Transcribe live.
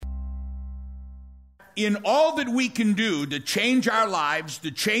in all that we can do to change our lives,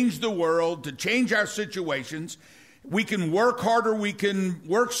 to change the world, to change our situations, we can work harder, we can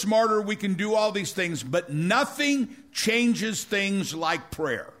work smarter, we can do all these things, but nothing changes things like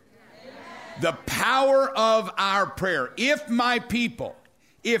prayer. The power of our prayer. If my people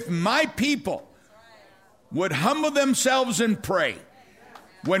would humble themselves and pray,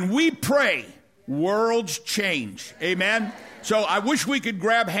 when we pray, worlds change. Amen? So I wish we could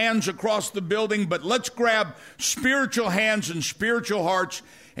grab hands across the building, but let's grab spiritual hands and spiritual hearts,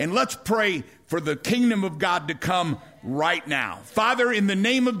 and let's pray for the kingdom of God to come right now. Father, in the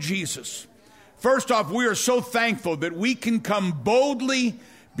name of Jesus, first off, we are so thankful that we can come boldly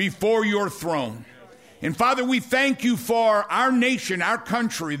before your throne. And Father, we thank you for our nation, our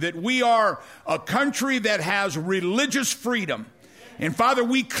country, that we are a country that has religious freedom. And Father,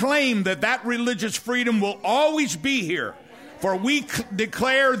 we claim that that religious freedom will always be here. For we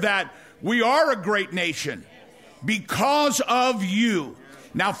declare that we are a great nation because of you.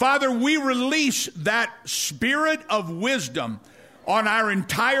 Now, Father, we release that spirit of wisdom on our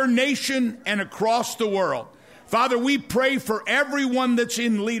entire nation and across the world. Father, we pray for everyone that's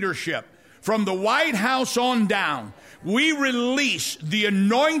in leadership, from the White House on down. We release the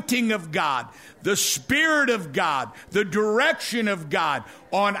anointing of God, the Spirit of God, the direction of God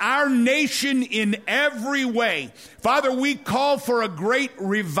on our nation in every way. Father, we call for a great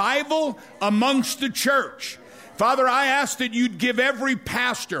revival amongst the church. Father, I ask that you'd give every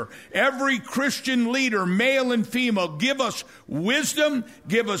pastor, every Christian leader, male and female, give us wisdom,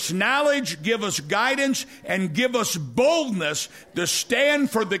 give us knowledge, give us guidance, and give us boldness to stand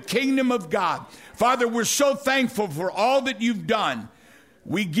for the kingdom of God. Father, we're so thankful for all that you've done.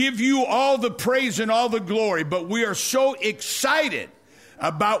 We give you all the praise and all the glory, but we are so excited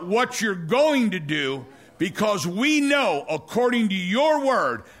about what you're going to do because we know, according to your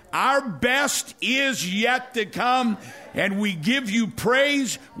word, our best is yet to come, and we give you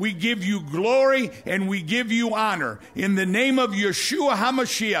praise, we give you glory, and we give you honor. In the name of Yeshua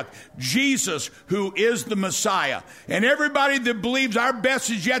HaMashiach, Jesus, who is the Messiah. And everybody that believes our best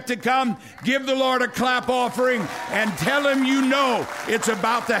is yet to come, give the Lord a clap offering and tell him you know it's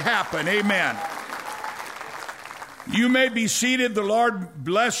about to happen. Amen. You may be seated. The Lord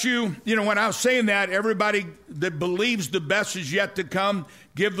bless you. You know, when I was saying that, everybody that believes the best is yet to come,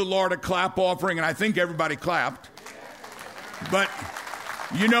 give the Lord a clap offering, and I think everybody clapped. But,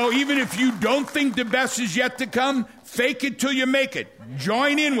 you know, even if you don't think the best is yet to come, fake it till you make it.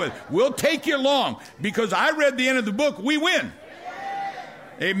 Join in with it. We'll take you along, because I read the end of the book. We win.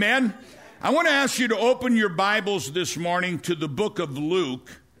 Amen. I want to ask you to open your Bibles this morning to the book of Luke,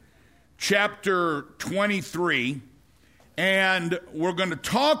 chapter 23, and we're going to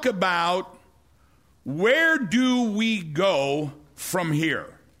talk about where do we go from here.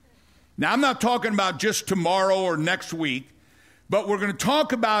 Now, I'm not talking about just tomorrow or next week, but we're going to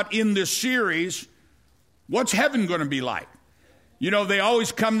talk about in this series, what's heaven going to be like? You know, they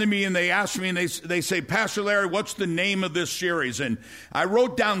always come to me and they ask me and they say, Pastor Larry, what's the name of this series? And I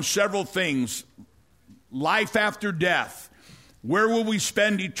wrote down several things. Life after death. Where will we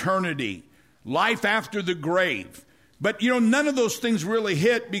spend eternity? Life after the grave. But, you know, none of those things really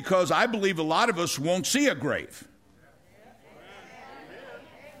hit because I believe a lot of us won't see a grave.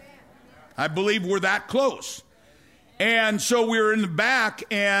 I believe we're that close. And so we were in the back,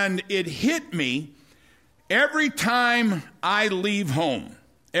 and it hit me every time I leave home.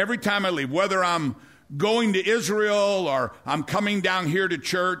 Every time I leave, whether I'm going to Israel or I'm coming down here to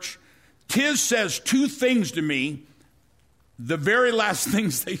church, Tiz says two things to me, the very last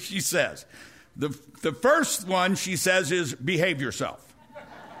things that she says. The first one she says is, behave yourself.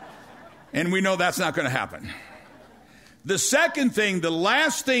 And we know that's not going to happen. The second thing, the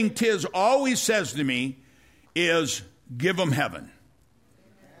last thing Tiz always says to me is, give them heaven.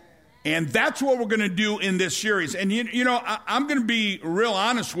 And that's what we're going to do in this series. And, you know, I'm going to be real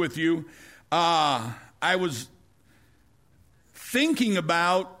honest with you. I was thinking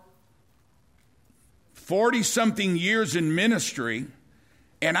about 40-something years in ministry,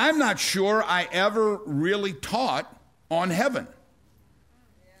 and I'm not sure I ever really taught on heaven.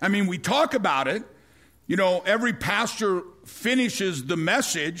 I mean, we talk about it. You know, every pastor finishes the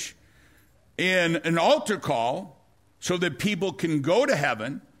message in an altar call so that people can go to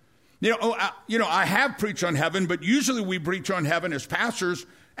heaven. You know, I have preached on heaven, but usually we preach on heaven as pastors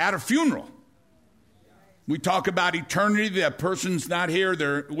at a funeral. We talk about eternity. That person's not here.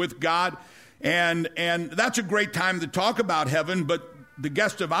 They're with God. And that's a great time to talk about heaven, but the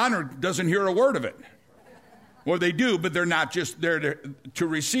guest of honor doesn't hear a word of it. Or they do, but they're not just there to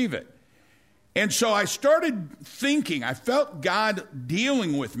receive it. And so I started thinking, I felt God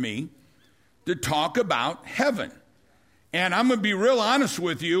dealing with me to talk about heaven. And I'm going to be real honest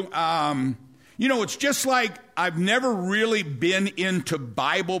with you. It's just like I've never really been into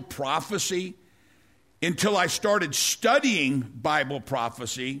Bible prophecy until I started studying Bible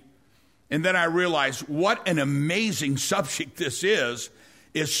prophecy. And then I realized what an amazing subject this is,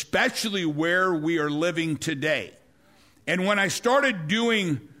 especially where we are living today. And when I started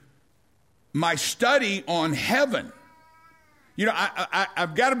doing my study on heaven,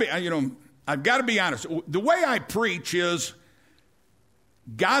 I've got to be honest. The way I preach is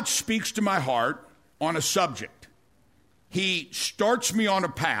God speaks to my heart on a subject. He starts me on a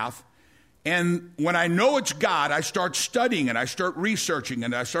path, and when I know it's God, I start studying it, I start researching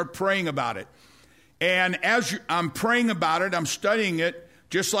it, I start praying about it. And as I'm praying about it, I'm studying it,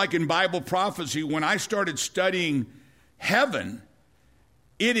 just like in Bible prophecy, when I started studying heaven,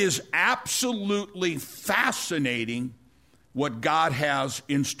 it is absolutely fascinating what God has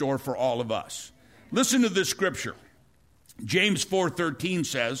in store for all of us. Listen to this scripture. James 4:13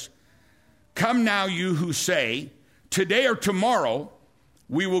 says, "Come now, you who say, today or tomorrow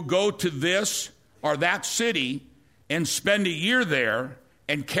we will go to this or that city and spend a year there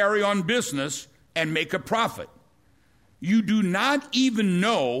and carry on business and make a profit. You do not even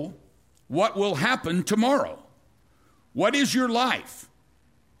know what will happen tomorrow. What is your life?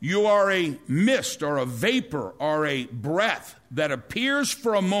 You are a mist or a vapor or a breath that appears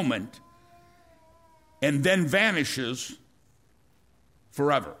for a moment and then vanishes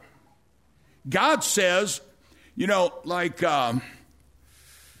forever." God says,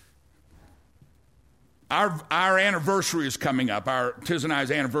 our anniversary is coming up. Tiz and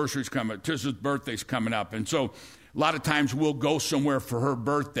I's anniversary is coming up. Tiz's birthday's coming up. And so a lot of times we'll go somewhere for her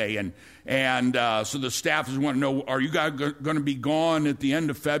birthday. And so the staff is wanting to know, are you guys going to be gone at the end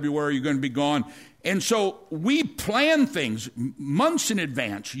of February? Are you going to be gone? And so we plan things months in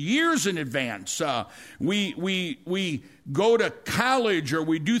advance, years in advance. We go to college or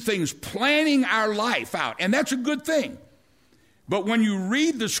we do things planning our life out. And that's a good thing. But when you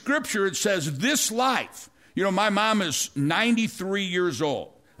read the scripture, it says this life. My mom is 93 years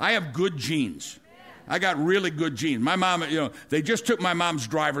old. I have good genes. I got really good genes. My mom, they just took my mom's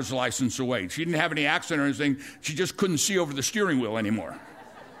driver's license away. She didn't have any accident or anything. She just couldn't see over the steering wheel anymore.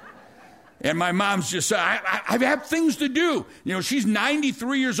 And my mom's just, I have things to do. She's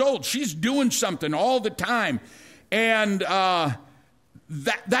 93 years old. She's doing something all the time. And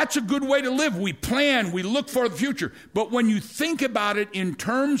that's a good way to live. We plan, we look for the future. But when you think about it in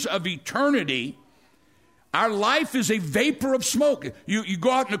terms of eternity, our life is a vapor of smoke. You go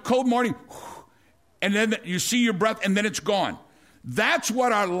out in a cold morning, and then you see your breath, and then it's gone. That's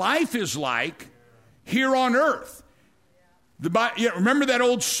what our life is like here on earth. Remember that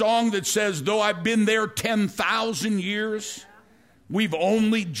old song that says, though I've been there 10,000 years, we've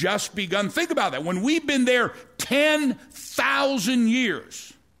only just begun. Think about that. When we've been there 10,000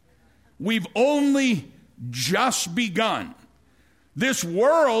 years, we've only just begun. This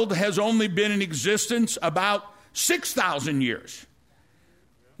world has only been in existence about 6,000 years.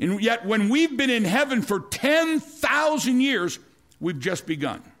 And yet when we've been in heaven for 10,000 years, we've just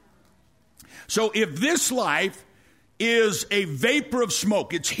begun. So if this life is a vapor of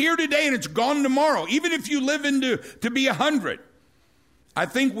smoke, it's here today and it's gone tomorrow, even if you live to be 100, I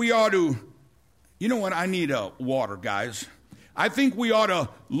think we ought to, I need a water, guys. I think we ought to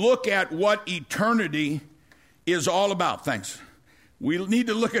look at what eternity is all about. Thanks. We need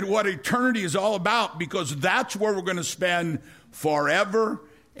to look at what eternity is all about, because that's where we're going to spend forever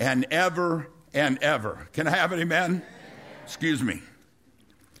and ever and ever. Can I have an amen? Excuse me.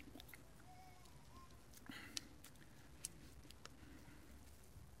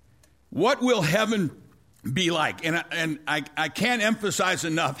 What will heaven be like? And I can't emphasize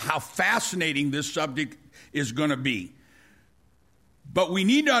enough how fascinating this subject is going to be. But we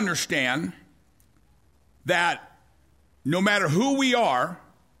need to understand that no matter who we are,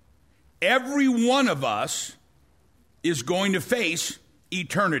 every one of us is going to face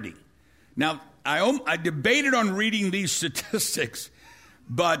eternity. Now, I debated on reading these statistics,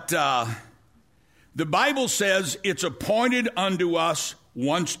 but the Bible says it's appointed unto us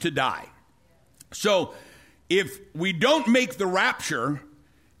once to die. So if we don't make the rapture,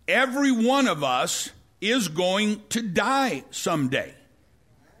 every one of us is going to die someday.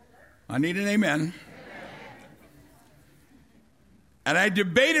 I need an amen. And I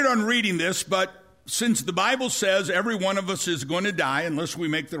debated on reading this, but since the Bible says every one of us is going to die unless we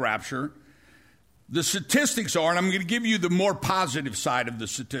make the rapture, the statistics are, and I'm going to give you the more positive side of the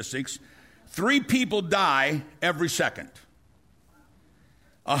statistics, 3 people die every second.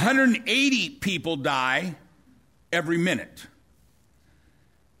 180 people die every minute.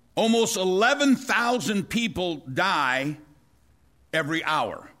 almost 11,000 people die every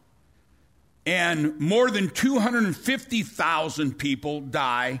hour. And more than 250,000 people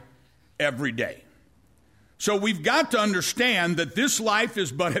die every day. So we've got to understand that this life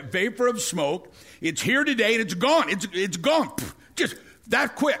is but a vapor of smoke. It's here today and it's gone. It's gone. Just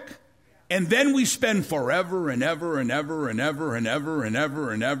that quick. And then we spend forever and ever and ever and ever and ever and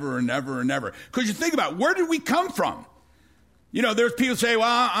ever and ever and ever and ever. Because you think about it, where did we come from? You know, there's people say,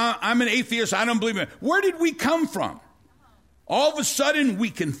 well, I'm an atheist. I don't believe in it. Where did we come from? All of a sudden, we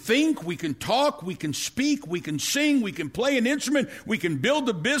can think, we can talk, we can speak, we can sing, we can play an instrument, we can build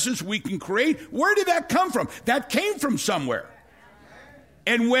a business, we can create. Where did that come from? That came from somewhere.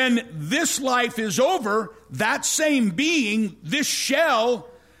 And when this life is over, that same being, this shell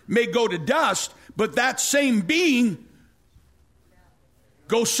may go to dust, but that same being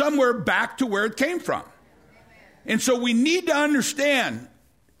goes somewhere back to where it came from. And so we need to understand,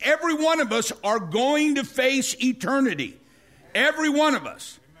 every one of us are going to face eternity. Every one of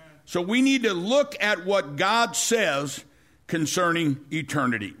us. So we need to look at what God says concerning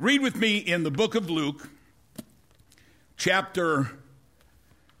eternity. Read with me in the book of Luke, chapter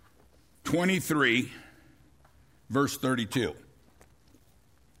 23, verse 32.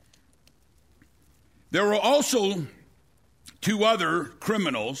 There were also two other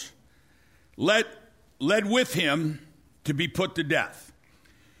criminals led with him to be put to death.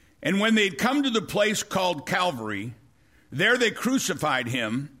 And when they had come to the place called Calvary, there they crucified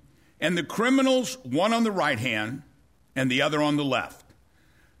him, and the criminals, one on the right hand and the other on the left.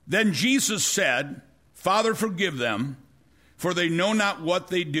 Then Jesus said, Father, forgive them, for they know not what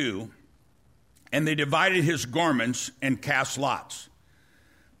they do. And they divided his garments and cast lots.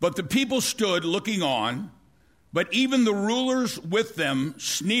 But the people stood looking on, but even the rulers with them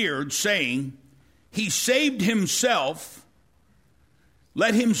sneered, saying, He saved himself,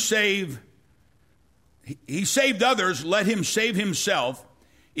 let him save. He saved others, let him save himself,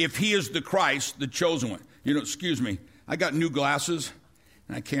 if he is the Christ, the chosen one. You know, excuse me, I got new glasses,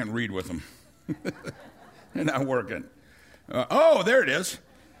 and I can't read with them. They're not working. There it is.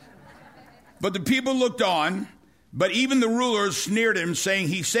 But the people looked on, but even the rulers sneered at him, saying,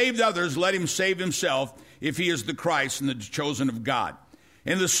 He saved others, let him save himself, if he is the Christ and the chosen of God.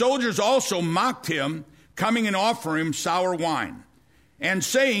 And the soldiers also mocked him, coming and offering him sour wine, and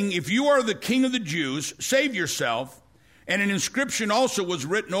saying, If you are the king of the Jews, save yourself. And an inscription also was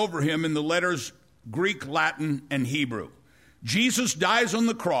written over him in the letters Greek, Latin, and Hebrew. Jesus dies on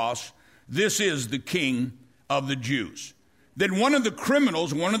the cross. This is the King of the Jews. Then one of the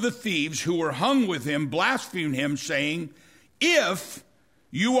criminals, one of the thieves who were hung with him, blasphemed him, saying, If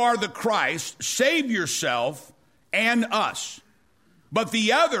you are the Christ, save yourself and us. But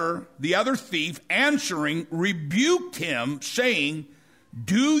the other thief, answering, rebuked him, saying,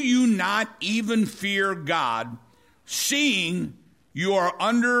 Do you not even fear God, seeing you are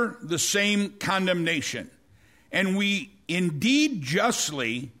under the same condemnation? And we indeed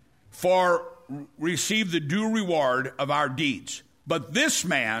justly receive the due reward of our deeds. But this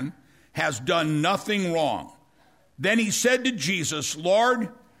man has done nothing wrong. Then he said to Jesus, Lord,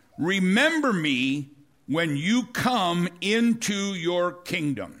 remember me when you come into your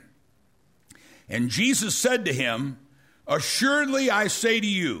kingdom. And Jesus said to him, Assuredly I say to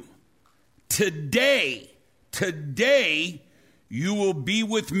you, today you will be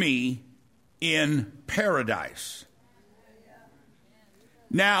with me in paradise.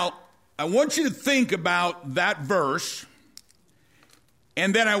 Now, I want you to think about that verse,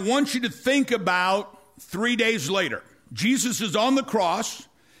 and then I want you to think about 3 days later. Jesus is on the cross.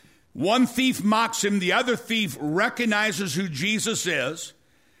 One thief mocks him. The other thief recognizes who Jesus is.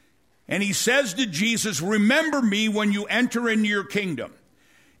 And he says to Jesus, Remember me when you enter into your kingdom.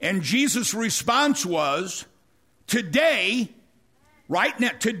 And Jesus' response was, Today, right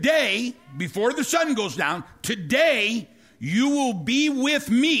now, today, before the sun goes down, today you will be with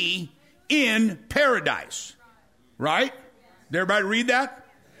me in paradise. Right? Did everybody read that?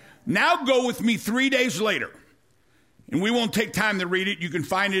 Now go with me 3 days later. And we won't take time to read it. You can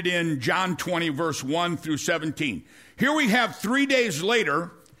find it in John 20, verse 1 through 17. Here we have 3 days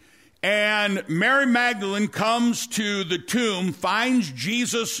later, and Mary Magdalene comes to the tomb, finds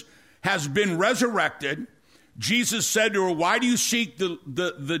Jesus has been resurrected. Jesus said to her, Why do you seek the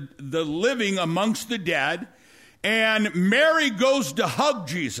living amongst the dead? And Mary goes to hug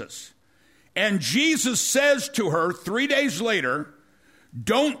Jesus. And Jesus says to her 3 days later,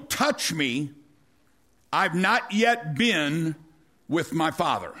 Don't touch me. I've not yet been with my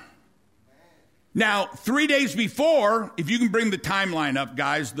Father. Now, 3 days before, if you can bring the timeline up,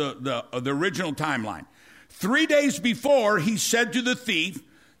 guys, the original timeline. 3 days before, he said to the thief,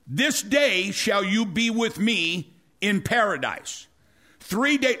 This day shall you be with me in paradise.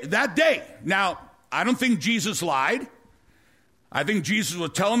 3 days, that day. Now, I don't think Jesus lied. I think Jesus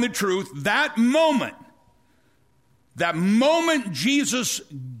was telling the truth. That moment Jesus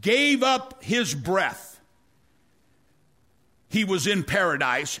gave up his breath, he was in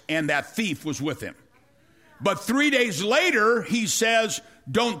paradise, and that thief was with him. But 3 days later, he says,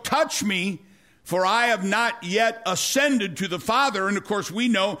 don't touch me, for I have not yet ascended to the Father. And of course, we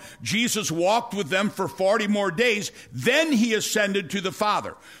know Jesus walked with them for 40 more days. Then he ascended to the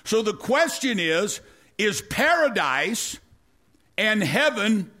Father. So the question is paradise and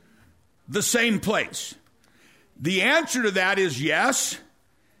heaven the same place? The answer to that is yes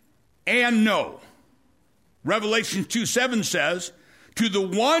and no. Revelation 2:7 says, to the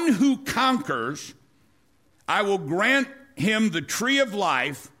one who conquers, I will grant him the tree of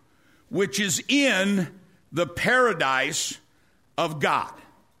life, which is in the paradise of God.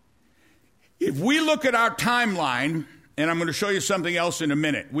 If we look at our timeline, and I'm going to show you something else in a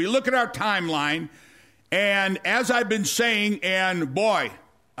minute. We look at our timeline, and as I've been saying, and boy,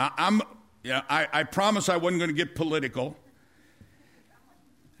 I promise I wasn't going to get political,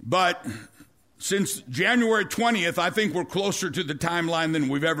 but since January 20th, I think we're closer to the timeline than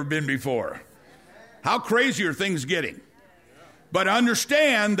we've ever been before. How crazy are things getting? But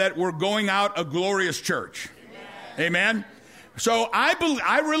understand that we're going out a glorious church. Amen? So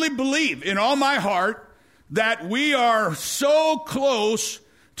I really believe in all my heart that we are so close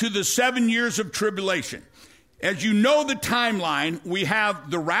to the 7 years of tribulation. As you know the timeline, we have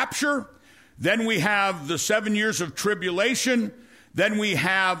the rapture, then we have the 7 years of tribulation, then we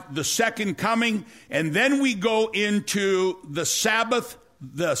have the second coming, and then we go into the Sabbath,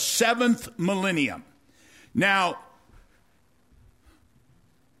 the 7th millennium. Now,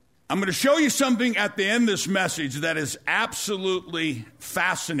 I'm going to show you something at the end of this message that is absolutely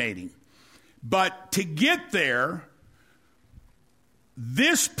fascinating. But to get there,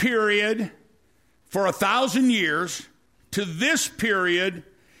 this period for 1,000 years to this period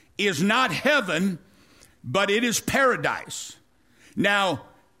is not heaven, but it is paradise. Now,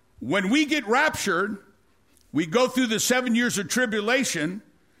 when we get raptured, we go through the 7 years of tribulation.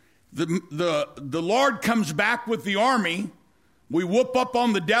 The Lord comes back with the army. We whoop up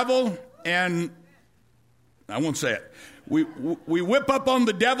on the devil, and I won't say it. We whip up on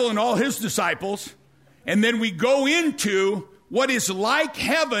the devil and all his disciples, and then we go into what is like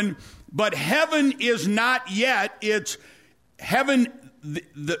heaven, but heaven is not yet. It's heaven,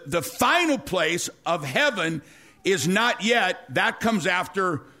 the final place of heaven is not yet. That comes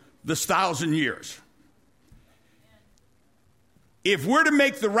after the 1,000 years. If we're to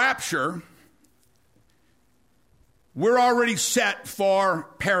make the rapture, we're already set for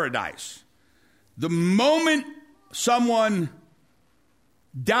paradise. The moment someone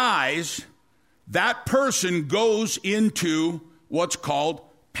dies, that person goes into what's called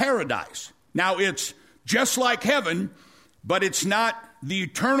paradise. Now, it's just like heaven, but it's not the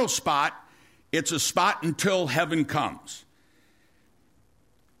eternal spot. It's a spot until heaven comes.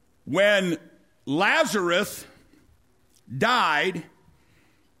 When Lazarus died,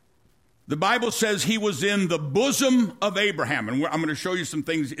 the Bible says he was in the bosom of Abraham. And I'm going to show you some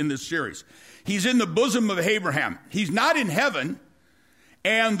things in this series. He's in the bosom of Abraham. He's not in heaven.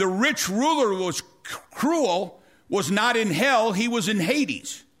 And the rich ruler was cruel, was not in hell. He was in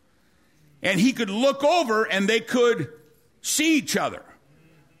Hades. And he could look over and they could see each other.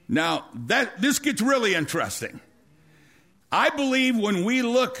 Now, this gets really interesting. I believe when we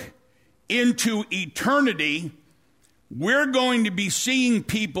look into eternity, we're going to be seeing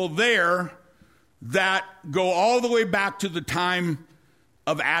people there that go all the way back to the time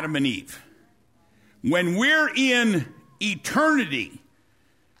of Adam and Eve. When we're in eternity,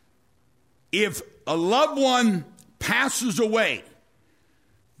 if a loved one passes away,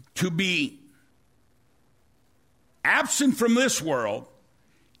 to be absent from this world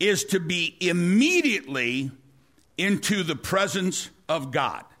is to be immediately into the presence of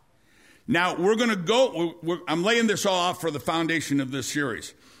God. Now, we're going to go, I'm laying this all off for the foundation of this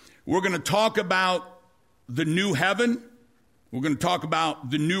series. We're going to talk about the new heaven. We're going to talk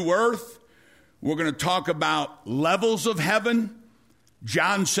about the new earth. We're going to talk about levels of heaven.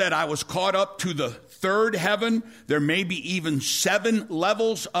 John said, I was caught up to the third heaven. There may be even 7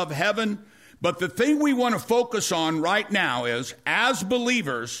 levels of heaven. But the thing we want to focus on right now is, as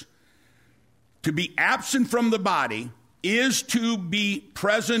believers, to be absent from the body is to be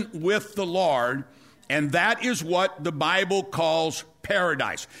present with the Lord, and that is what the Bible calls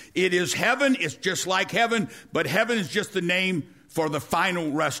paradise. It is heaven. It's just like heaven, but heaven is just the name for the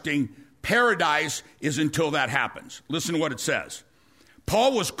final resting. Paradise is until that happens. Listen to what it says.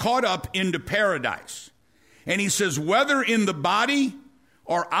 Paul was caught up into paradise. And he says, whether in the body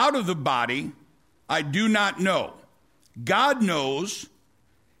or out of the body, I do not know. God knows.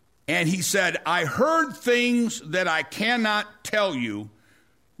 And he said, I heard things that I cannot tell you,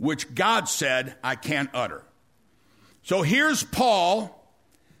 which God said I can't utter. So here's Paul.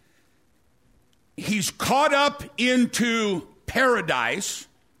 He's caught up into paradise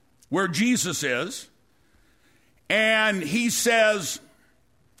where Jesus is. And he says,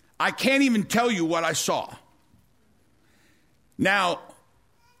 I can't even tell you what I saw. Now,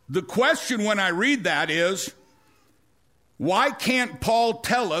 the question when I read that is, why can't Paul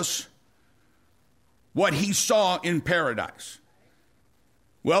tell us what he saw in paradise?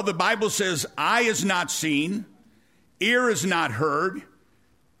 Well, the Bible says, eye is not seen, ear is not heard.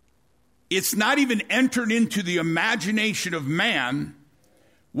 It's not even entered into the imagination of man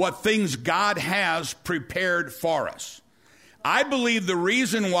what things God has prepared for us. I believe the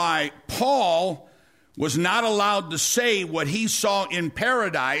reason why Paul was not allowed to say what he saw in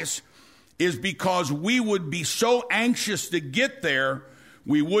paradise is because we would be so anxious to get there,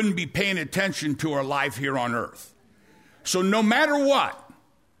 we wouldn't be paying attention to our life here on earth. So no matter what,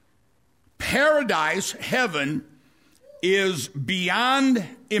 paradise, heaven, is beyond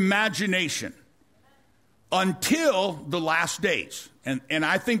imagination until the last days. And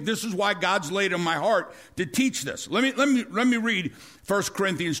I think this is why God's laid on my heart to teach this. Let me read 1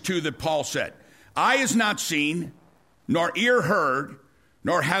 Corinthians 2 that Paul said. Eye is not seen, nor ear heard,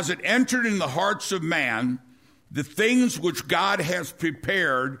 nor has it entered in the hearts of man the things which God has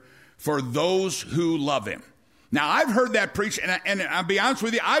prepared for those who love him. Now, I've heard that preached, and I'll be honest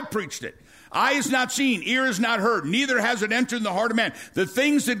with you, I've preached it. Eye is not seen, ear is not heard, neither has it entered in the heart of man. The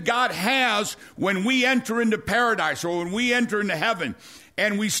things that God has when we enter into paradise or when we enter into heaven,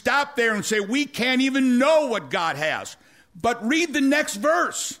 and we stop there and say, we can't even know what God has. But read the next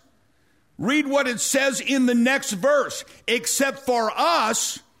verse. Read what it says in the next verse. Except for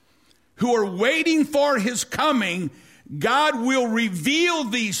us who are waiting for his coming, God will reveal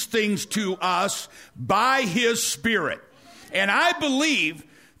these things to us by his Spirit. And I believe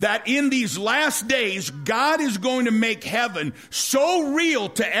that in these last days, God is going to make heaven so real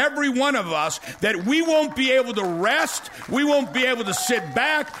to every one of us that we won't be able to rest. We won't be able to sit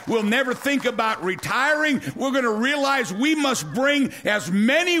back. We'll never think about retiring. We're going to realize we must bring as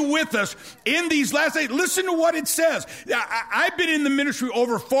many with us in these last days. Listen to what it says. I've been in the ministry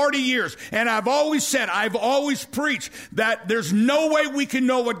over 40 years, and I've always said, I've always preached that there's no way we can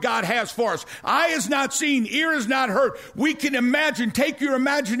know what God has for us. Eye is not seen, ear is not heard. We can imagine, take your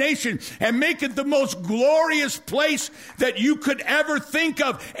imagination and make it the most glorious place that you could ever think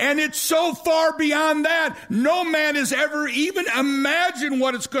of. And it's so far beyond that, no man has ever even imagined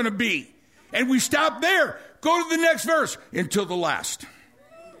what it's going to be. And we stop there. Go to the next verse. Until the last.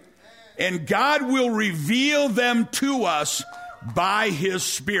 And God will reveal them to us by his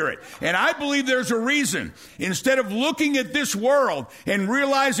Spirit. And I believe there's a reason. Instead of looking at this world and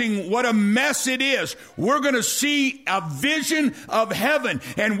realizing what a mess it is, we're going to see a vision of heaven,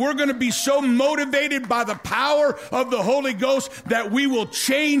 and we're going to be so motivated by the power of the Holy Ghost that we will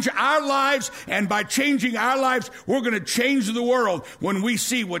change our lives, and by changing our lives, we're going to change the world when we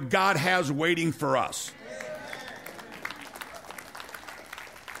see what God has waiting for us.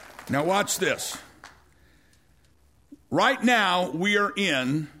 Now watch this. Right now, we are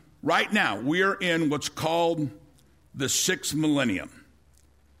in what's called the 6th millennium.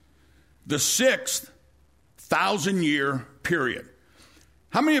 The 6th 1,000-year period.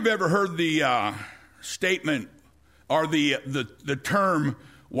 How many have ever heard the statement or the term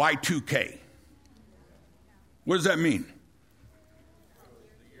Y2K? What does that mean?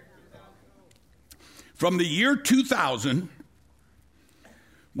 From the year 2000,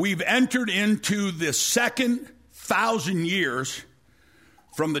 we've entered into the second 1,000 years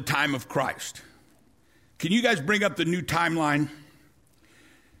from the time of Christ. Can you guys bring up the new timeline?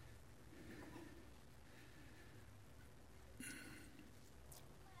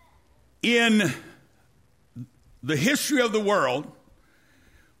 In the history of the world,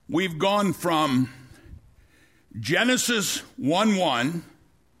 we've gone from Genesis 1:1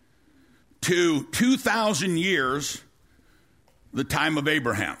 to 2,000 years, the time of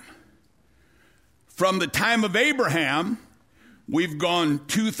Abraham. From the time of Abraham, we've gone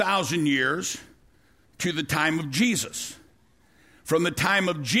 2,000 years to the time of Jesus. From the time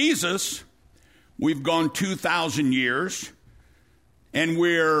of Jesus, we've gone 2,000 years, and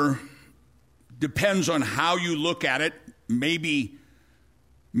depends on how you look at it, maybe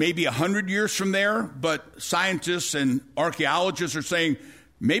 100 years from there, but scientists and archaeologists are saying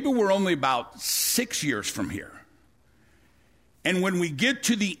maybe we're only about 6 years from here. And when we get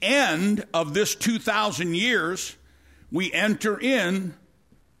to the end of this 2,000 years, we enter in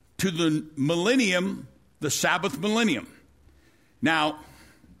to the millennium, the Sabbath millennium. Now,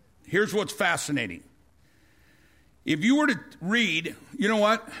 here's what's fascinating. If you were to read, you know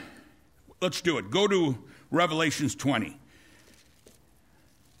what? Let's do it. Go to Revelations 20.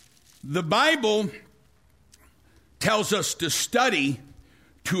 The Bible tells us to study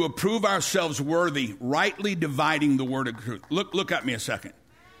to approve ourselves worthy, rightly dividing the word of truth. Look at me a second.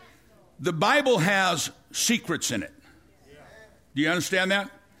 The Bible has secrets in it. Do you understand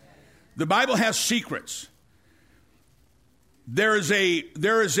that? The Bible has secrets. There is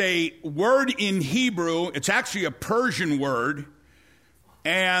a word in Hebrew. It's actually a Persian word,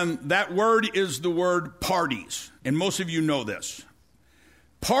 and that word is the word parties. And most of you know this.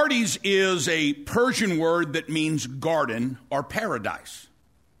 Parties is a Persian word that means garden or paradise.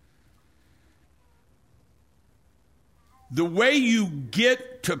 The way you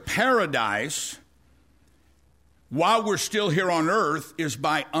get to paradise while we're still here on earth is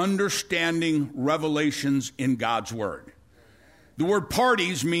by understanding revelations in God's word. The word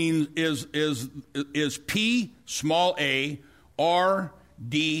parties is P small a R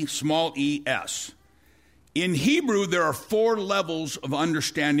D small e s. In Hebrew, there are 4 levels of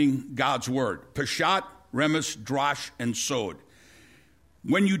understanding God's word: Peshat, Remes, Drash, and Sod.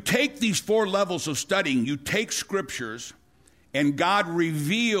 When you take these 4 levels of studying, you take scriptures and God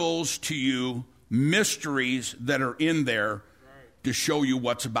reveals to you mysteries that are in there to show you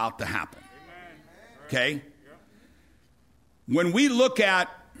what's about to happen. Okay? When we look at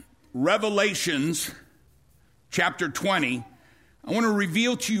Revelations chapter 20, I want to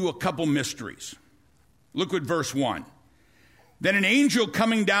reveal to you a couple mysteries. Look at verse 1. Then an angel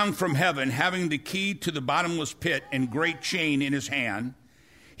coming down from heaven, having the key to the bottomless pit and great chain in his hand,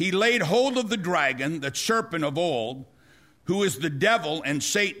 he laid hold of the dragon, that serpent of old, who is the devil and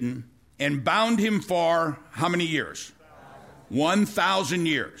Satan, and bound him for how many years? 1,000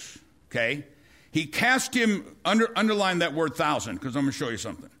 years. Okay? He cast him, underline that word 1,000, because I'm going to show you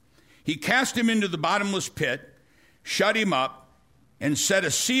something. He cast him into the bottomless pit, shut him up, and set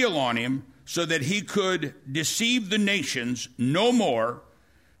a seal on him, so that he could deceive the nations no more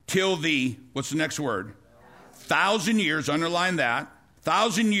till the, what's the next word? 1,000 years, underline that.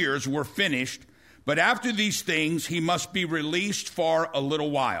 1,000 years were finished, but after these things he must be released for a little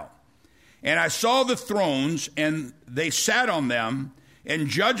while. And I saw the thrones, and they sat on them, and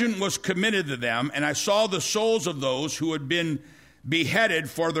judgment was committed to them. And I saw the souls of those who had been beheaded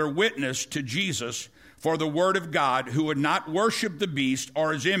for their witness to Jesus, for the word of God, who had not worshipped the beast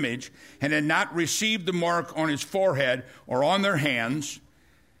or his image, and had not received the mark on his forehead or on their hands.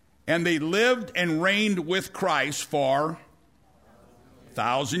 And they lived and reigned with Christ for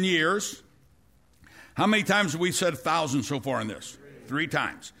 1,000 years. How many times have we said 1,000 so far in this? 3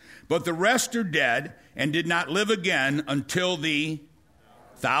 times. But the rest are dead and did not live again until the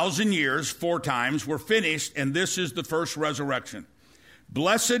 1,000 years, 4 times, were finished, and this is the first resurrection.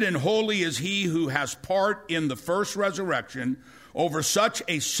 Blessed and holy is he who has part in the first resurrection. Over such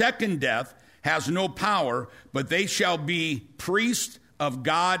a second death has no power, but they shall be priests of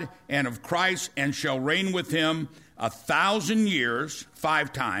God and of Christ, and shall reign with him 1,000 years,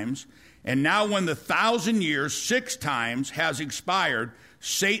 5 times. And now when the 1,000 years, 6 times, has expired,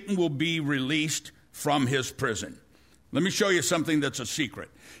 Satan will be released from his prison. Let me show you something that's a secret.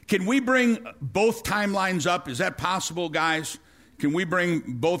 Can we bring both timelines up? Is that possible, guys? Can we bring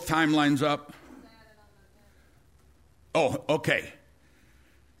both timelines up? Oh, okay.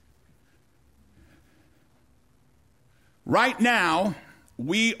 Right now,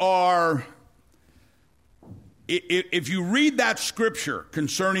 we are, if you read that scripture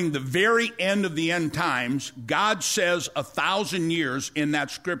concerning the very end of the end times, God says 1,000 years in that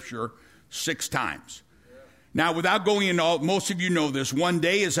scripture 6 times. Now, without going into all, most of you know this, 1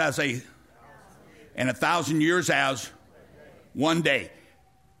 day is as a, and 1,000 years as 1 day.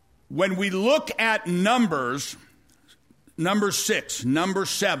 When we look at Numbers, number 6, number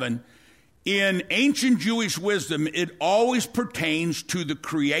 7, in ancient Jewish wisdom, it always pertains to the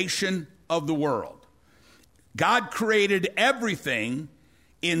creation of the world. God created everything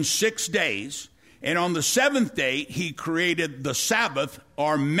in 6 days, and on the 7th day, he created the Sabbath,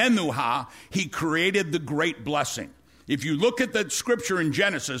 or Menuha. He created the great blessing. If you look at the scripture in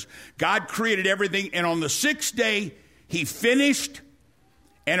Genesis, God created everything, and on the 6th day, he finished,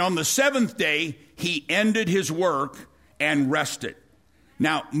 and on the 7th day, he ended his work and rested.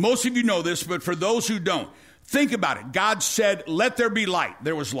 Now, most of you know this, but for those who don't, think about it. God said, let there be light.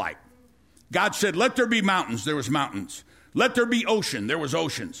 There was light. God said, let there be mountains. There was mountains. Let there be ocean. There was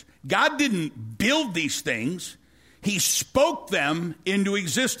oceans. God didn't build these things. He spoke them into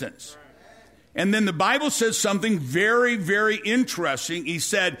existence. And then the Bible says something very, very interesting. He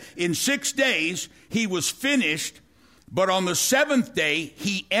said, in 6 days he was finished, but on the seventh day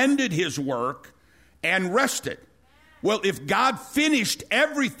he ended his work and rested. Well, if God finished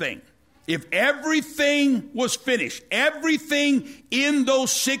everything, if everything was finished, everything in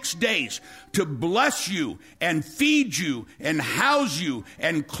those 6 days to bless you and feed you and house you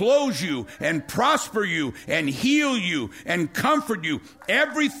and clothe you and prosper you and heal you and comfort you,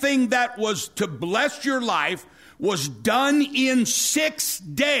 everything that was to bless your life was done in 6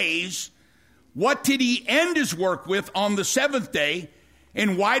 days. What did he end his work with on the seventh day?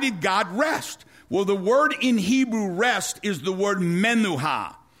 And why did God rest? Well, the word in Hebrew rest is the word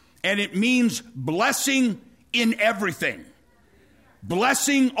menuha. And it means blessing in everything.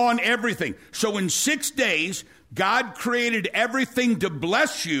 Blessing on everything. So in 6 days, God created everything to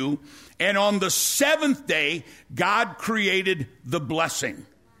bless you. And on the seventh day, God created the blessing.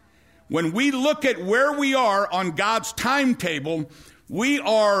 When we look at where we are on God's timetable, we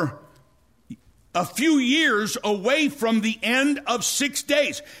are a few years away from the end of 6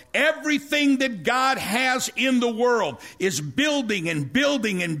 days. Everything that God has in the world is building and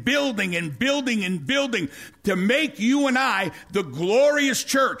building and building and building and building to make you and I the glorious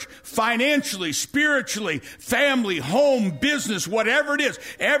church, financially, spiritually, family, home, business, whatever it is.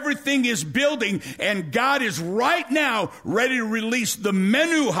 Everything is building, and God is right now ready to release the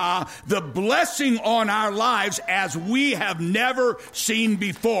menuha, the blessing on our lives as we have never seen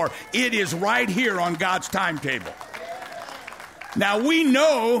before. It is right here on God's timetable. Now, we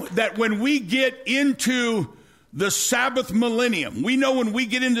know that when we get into the Sabbath millennium, we know when we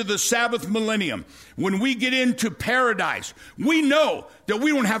get into the Sabbath millennium, when we get into paradise, we know that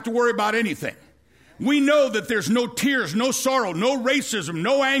we don't have to worry about anything. We know that there's no tears, no sorrow, no racism,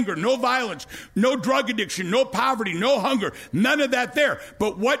 no anger, no violence, no drug addiction, no poverty, no hunger, none of that there.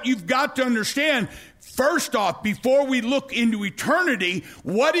 But what you've got to understand, first off, before we look into eternity,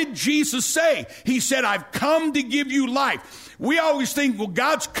 what did Jesus say? He said, I've come to give you life. We always think, well,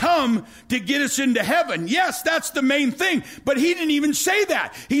 God's come to get us into heaven. Yes, that's the main thing. But he didn't even say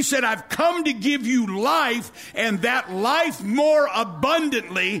that. He said, I've come to give you life, and that life more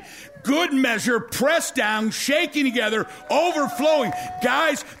abundantly. Good measure, pressed down, shaking together, overflowing.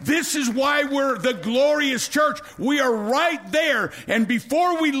 Guys, this is why we're the glorious church. We are right there. And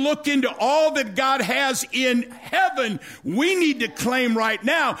before we look into all that God has in heaven, we need to claim right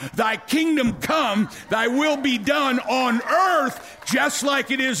now, thy kingdom come, thy will be done on earth, just like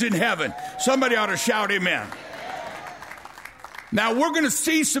it is in heaven. Somebody ought to shout amen. Now, we're going to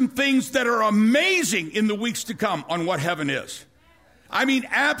see some things that are amazing in the weeks to come on what heaven is. I mean,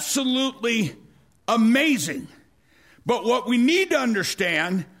 absolutely amazing. But what we need to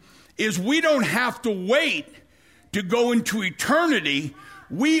understand is we don't have to wait to go into eternity.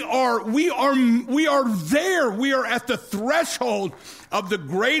 We are there. We are at the threshold of the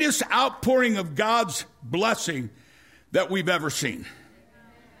greatest outpouring of God's blessing that we've ever seen.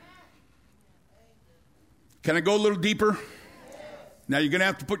 Can I go a little deeper? Now you're going to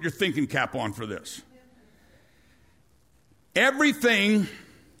have to put your thinking cap on for this. Everything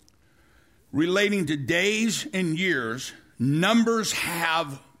relating to days and years, numbers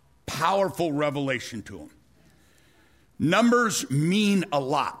have powerful revelation to them. Numbers mean a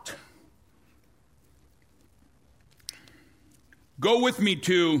lot. Go with me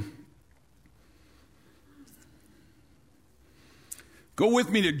to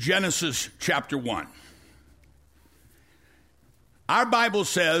Genesis chapter 1. Our Bible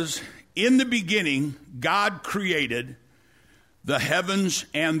says, in the beginning, God created the heavens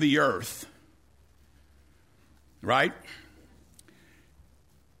and the earth. Right?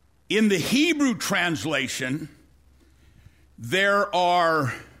 In the Hebrew translation, there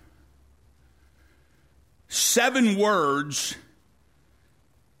are 7 words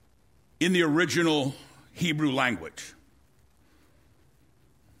in the original Hebrew language.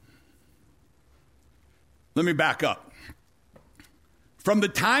 Let me back up. From the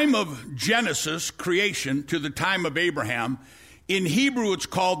time of Genesis, creation, to the time of Abraham, in Hebrew it's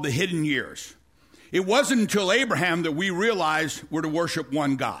called the hidden years. It wasn't until Abraham that we realized we're to worship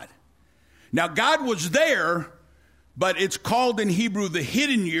one God. Now, God was there, but it's called in Hebrew the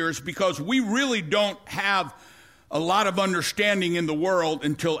hidden years because we really don't have a lot of understanding in the world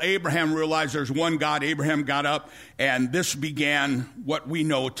until Abraham realized there's one God. Abraham got up, and this began what we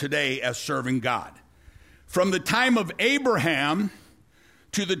know today as serving God. From the time of Abraham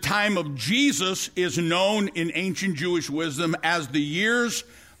to the time of Jesus is known in ancient Jewish wisdom as the years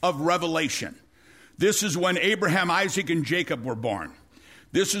of revelation. This is when Abraham, Isaac, and Jacob were born.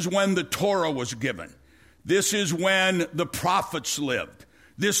 This is when the Torah was given. This is when the prophets lived.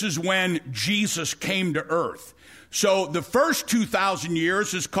 This is when Jesus came to earth. So the first 2,000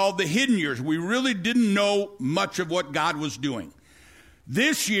 years is called the hidden years. We really didn't know much of what God was doing.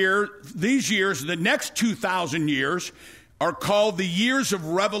 These years, the next 2,000 years, are called the years of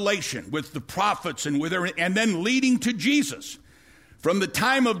revelation with the prophets and then leading to Jesus. From the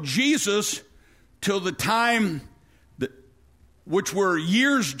time of Jesus till the time which we're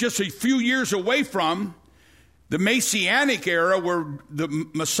years, just a few years away from, the Messianic era where the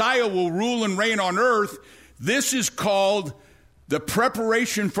Messiah will rule and reign on earth. This is called the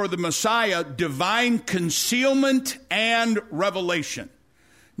preparation for the Messiah, divine concealment and revelation.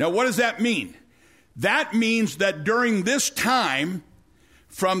 Now, what does that mean? That means that during this time,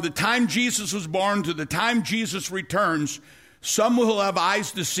 from the time Jesus was born to the time Jesus returns, some will have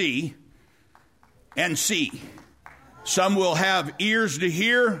eyes to see and see. Some will have ears to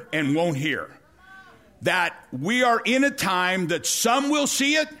hear and won't hear. That we are in a time that some will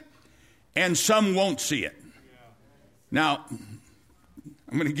see it and some won't see it. Now,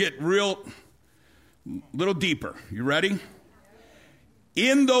 I'm going to get little deeper. You ready?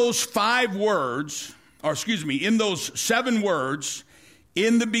 In those in those 7 words,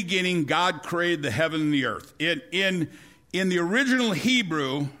 in the beginning, God created the heaven and the earth. In the original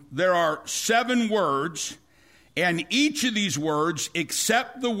Hebrew, there are 7 words, and each of these words,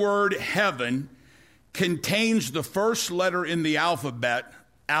 except the word heaven, contains the first letter in the alphabet,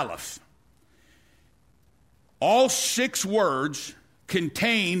 Aleph. All 6 words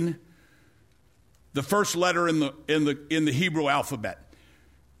contain the first letter in the Hebrew alphabet.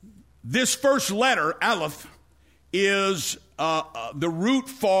 This first letter, Aleph, is the root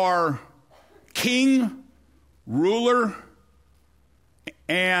for king, ruler,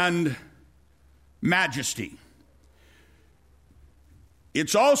 and majesty.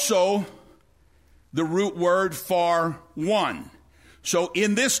 It's also the root word for one. So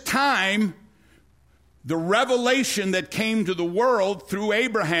in this time, the revelation that came to the world through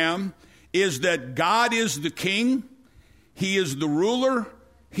Abraham is that God is the king, he is the ruler,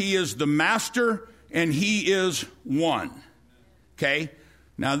 he is the master, and he is one. Okay?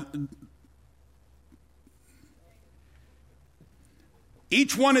 Now, in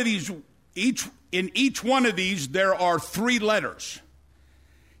each one of these, there are 3 letters.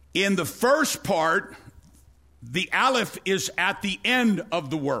 In the first part, the Aleph is at the end of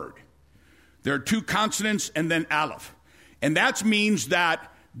the word. There are 2 consonants and then Aleph. And that means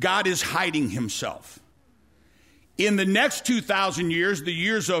that God is hiding himself. In the next 2,000 years, the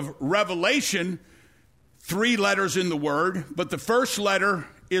years of revelation, 3 letters in the word, but the first letter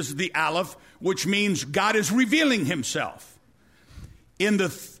is the Aleph, which means God is revealing himself. In the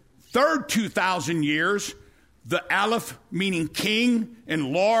third 2,000 years, the Aleph, meaning king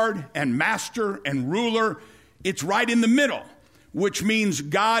and lord and master and ruler, it's right in the middle, which means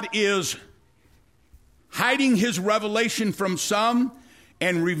God is hiding his revelation from some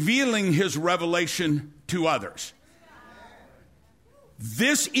and revealing his revelation to others.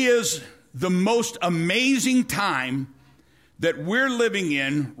 This is the most amazing time that we're living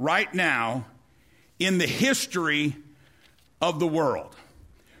in right now in the history of the world.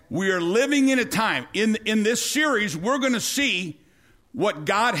 We are living in a time, in this series, we're going to see what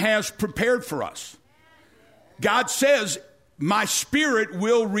God has prepared for us. God says, my spirit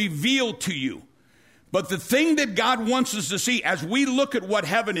will reveal to you. But the thing that God wants us to see as we look at what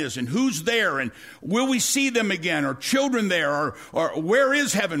heaven is and who's there and will we see them again, or children there, or where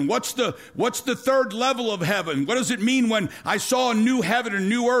is heaven? What's the third level of heaven? What does it mean when I saw a new heaven and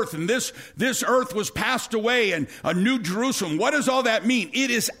new earth and this earth was passed away and a new Jerusalem? What does all that mean?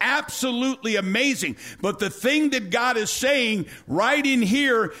 It is absolutely amazing. But the thing that God is saying right in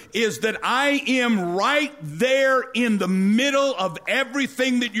here is that I am right there in the middle of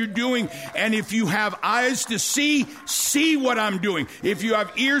everything that you're doing. And if you have eyes to see what I'm doing. If you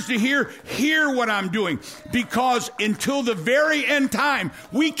have ears to hear what I'm doing. Because until the very end time,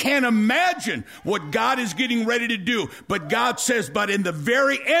 we can't imagine what God is getting ready to do. But God says, but in the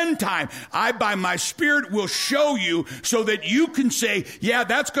very end time, I, by my Spirit, will show you so that you can say, yeah,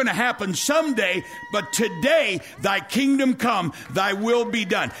 that's going to happen someday, but today, thy kingdom come, thy will be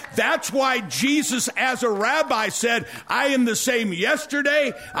done. That's why Jesus, as a rabbi, said, I am the same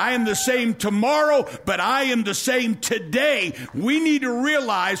yesterday, I am the same tomorrow, but I am the same today. We need to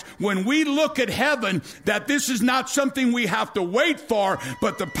realize when we look at heaven that this is not something we have to wait for,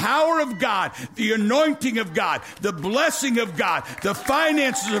 but the power of God, the anointing of God, the blessing of God, the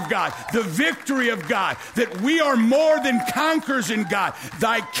finances of God, the victory of God, that we are more than conquerors in God.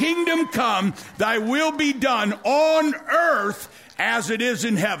 Thy kingdom come, thy will be done on earth as it is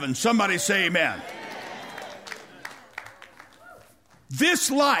in heaven. Somebody say amen.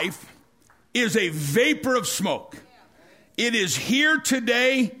 This life is a vapor of smoke. It is here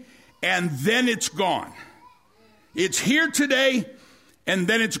today, and then it's gone. It's here today, and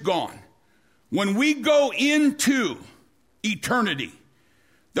then it's gone. When we go into eternity,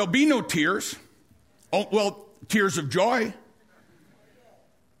 there'll be no tears. Oh, well, tears of joy.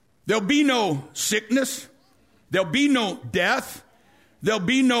 There'll be no sickness. There'll be no death. There'll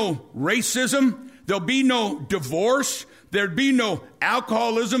be no racism. There'll be no divorce. There'll be no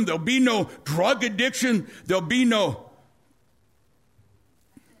alcoholism. There'll be no drug addiction. There'll be no...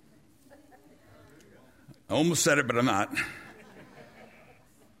 I almost said it, but I'm not.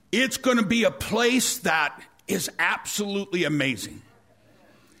 It's going to be a place that is absolutely amazing.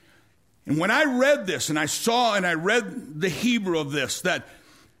 And when I read this, and I saw and I read the Hebrew of this, that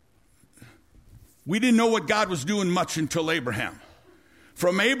we didn't know what God was doing much until Abraham.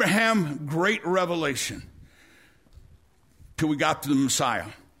 From Abraham, great revelation, till we got to the Messiah.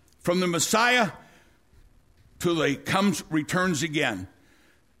 From the Messiah till he returns again,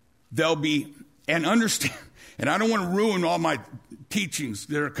 there'll be, and understand, and I don't want to ruin all my teachings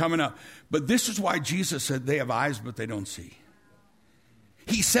that are coming up, but this is why Jesus said they have eyes but they don't see.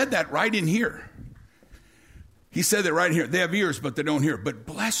 He said that right in here. He said that right here. They have ears but they don't hear. But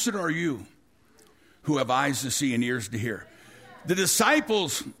blessed are you who have eyes to see and ears to hear. The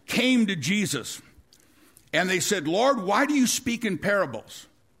disciples came to Jesus and they said, Lord, why do you speak in parables?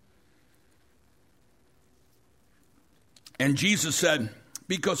 And Jesus said,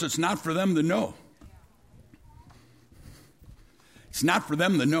 because it's not for them to know. It's not for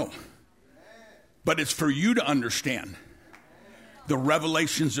them to know. But it's for you to understand the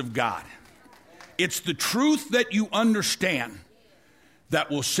revelations of God. It's the truth that you understand that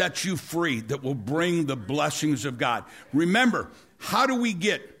will set you free, that will bring the blessings of God. Remember, how do we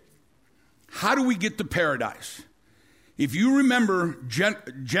get to paradise? If you remember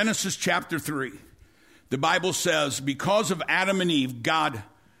Genesis chapter 3, the Bible says, because of Adam and Eve, God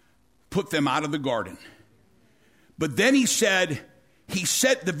put them out of the garden. But then he said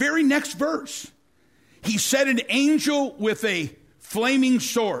the very next verse, he said an angel with a flaming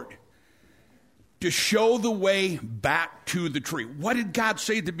sword to show the way back to the tree. What did God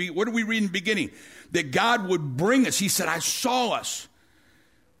say to be? What did we read in the beginning? That God would bring us. He said, I saw us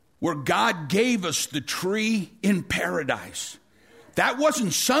where God gave us the tree in paradise. That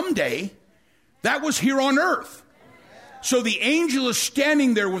wasn't someday. That was here on earth. So the angel is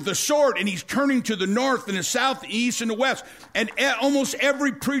standing there with a sword, and he's turning to the north and the south, the east and the west. And almost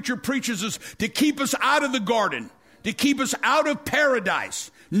every preacher preaches this to keep us out of the garden, to keep us out of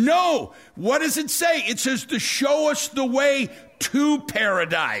paradise. No. What does it say? It says to show us the way to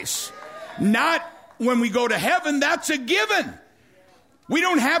paradise. Not when we go to heaven. That's a given. We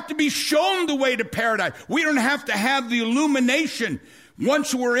don't have to be shown the way to paradise. We don't have to have the illumination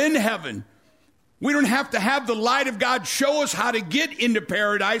once we're in heaven. We don't have to have the light of God show us how to get into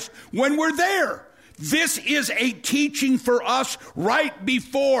paradise when we're there. This is a teaching for us right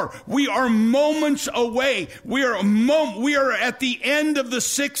before. We are moments away. We are at the end of the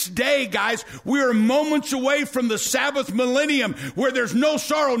sixth day, guys. We are moments away from the Sabbath millennium where there's no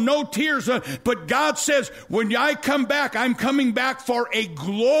sorrow, no tears. But God says, when I come back, I'm coming back for a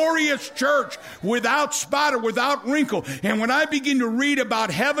glorious church without spot or without wrinkle. And when I begin to read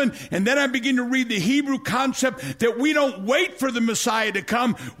about heaven, and then I begin to read the Hebrew concept that we don't wait for the Messiah to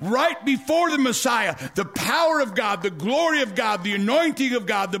come, right before the Messiah, the power of God, the glory of God, the anointing of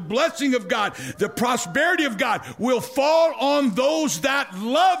God, the blessing of God, the prosperity of God will fall on those that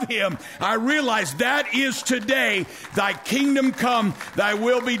love him. I realize that is today, thy kingdom come, thy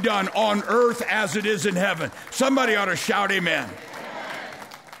will be done on earth as it is in heaven. Somebody ought to shout amen.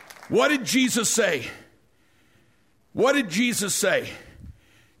 What did Jesus say? What did Jesus say?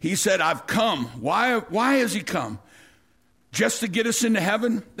 He said, I've come. Why has he come? Just to get us into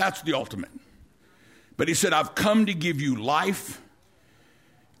heaven? That's the ultimate. But he said, I've come to give you life,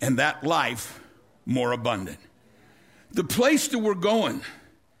 and that life more abundant. The place that we're going,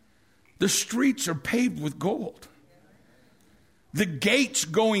 the streets are paved with gold. The gates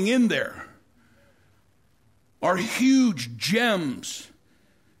going in there are huge gems.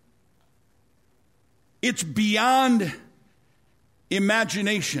 It's beyond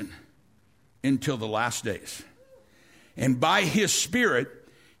imagination until the last days. And by his Spirit,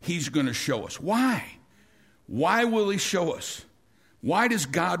 he's going to show us. Why? Why will he show us? Why does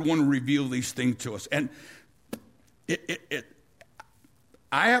God want to reveal these things to us? And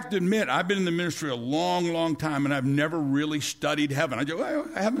I have to admit, I've been in the ministry a long, long time, and I've never really studied heaven. I go, well,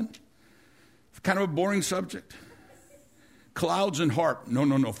 I haven't. It's kind of a boring subject. Clouds and harp.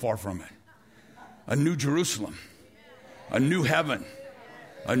 No, far from it. A new Jerusalem. A new heaven.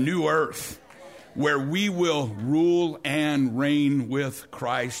 a new earth where we will rule and reign with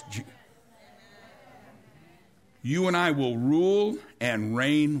Christ. You and I will rule and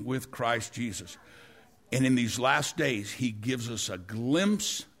reign with Christ Jesus. And in these last days, he gives us a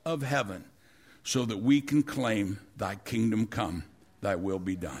glimpse of heaven so that we can claim, thy kingdom come, thy will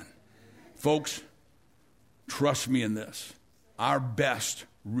be done. Folks, trust me in this. Our best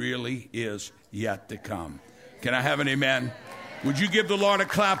really is yet to come. Can I have an amen? Would you give the Lord a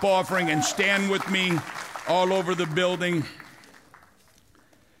clap offering and stand with me all over the building?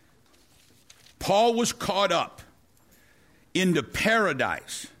 Paul was caught up into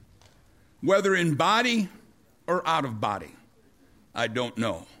paradise, whether in body or out of body. I don't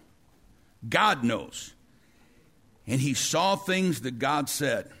know. God knows. And he saw things that God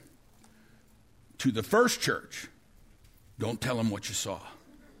said to the first church, don't tell them what you saw.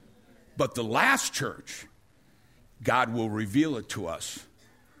 But the last church, God will reveal it to us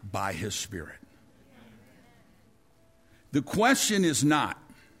by his Spirit. The question is not,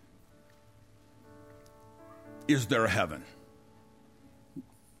 is there a heaven?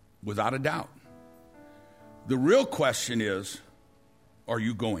 Without a doubt. The real question is, are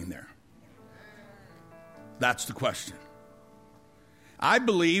you going there? That's the question. I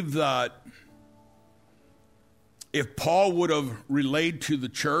believe that if Paul would have relayed to the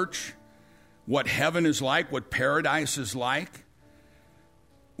church what heaven is like, what paradise is like,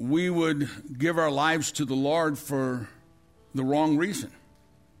 we would give our lives to the Lord for the wrong reason.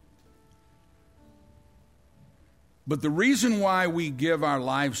 But the reason why we give our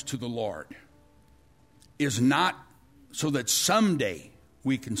lives to the Lord is not so that someday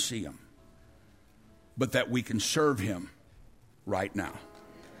we can see him, but that we can serve him right now.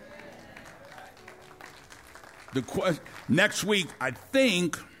 Next week, I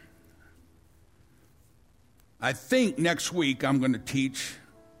think next week I'm going to teach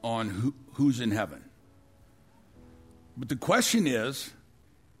on who's in heaven. But the question is,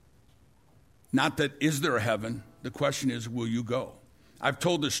 not that is there a heaven, the question is, will you go? I've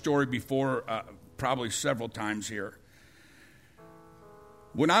told this story before, probably several times here.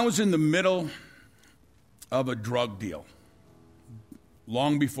 When I was in the middle of a drug deal,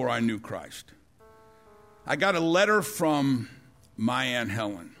 long before I knew Christ, I got a letter from my Aunt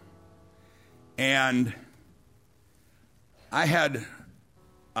Helen. And I had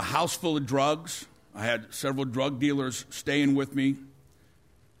a house full of drugs. I had several drug dealers staying with me.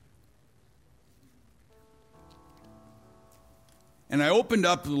 And I opened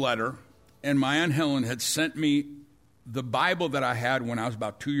up the letter, and my Aunt Helen had sent me the Bible that I had when I was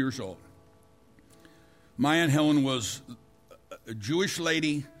about 2 years old. My Aunt Helen was a Jewish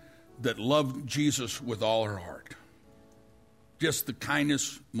lady that loved Jesus with all her heart. Just the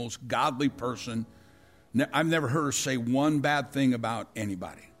kindest, most godly person. I've never heard her say one bad thing about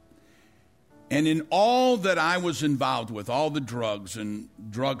anybody. And in all that I was involved with, all the drugs and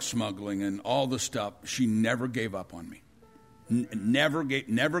drug smuggling and all the stuff, she never gave up on me. Never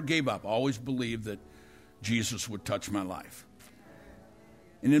gave up. Always believed that Jesus would touch my life.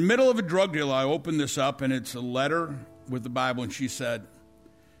 In the middle of a drug deal, I opened this up, and it's a letter with the Bible, and she said,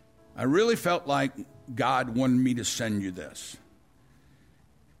 I really felt like God wanted me to send you this,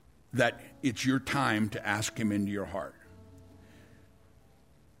 that it's your time to ask him into your heart.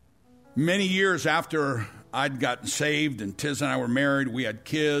 Many years after I'd gotten saved and Tiz and I were married, we had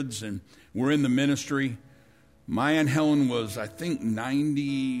kids and we're in the ministry. My Aunt Helen was, I think,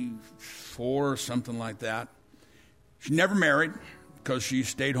 94 or something like that. She never married because she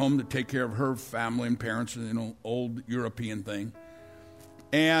stayed home to take care of her family and parents, old European thing.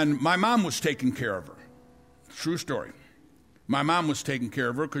 And my mom was taking care of her. True story. My mom was taking care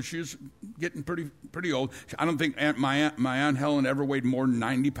of her because she was getting pretty old. I don't think my Aunt Helen ever weighed more than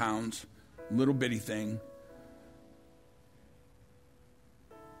 90 pounds. Little bitty thing.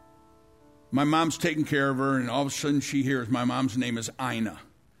 My mom's taking care of her, and all of a sudden she hears my mom's name is Ina.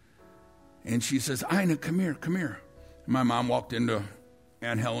 And she says, Ina, come here. And my mom walked into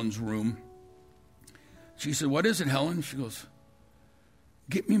Aunt Helen's room. She said, what is it, Helen? She goes,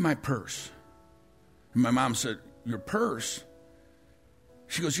 get me my purse. And my mom said, your purse?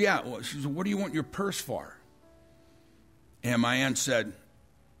 She goes, yeah. Well, she said, what do you want your purse for? And my aunt said,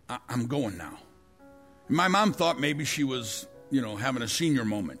 I'm going now. And my mom thought maybe she was, having a senior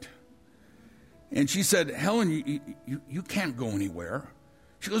moment. And she said, Helen, you can't go anywhere.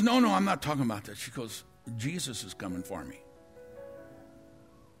 She goes, no, I'm not talking about that. She goes, Jesus is coming for me.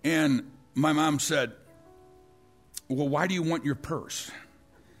 And my mom said, well, why do you want your purse?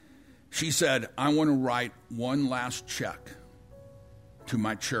 She said, I want to write one last check to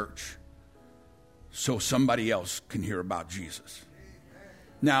my church so somebody else can hear about Jesus.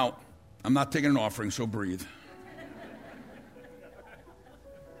 Now, I'm not taking an offering, so breathe.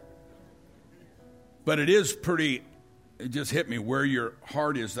 But it just hit me, where your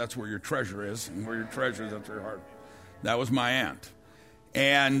heart is, that's where your treasure is. And where your treasure is, that's where your heart. That was my aunt.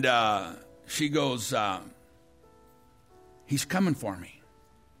 And she goes, he's coming for me.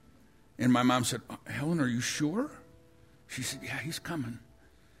 And my mom said, Helen, are you sure? She said, yeah, he's coming.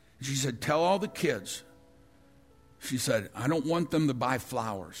 She said, tell all the kids. She said, I don't want them to buy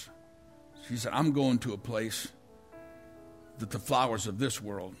flowers. She said, I'm going to a place that the flowers of this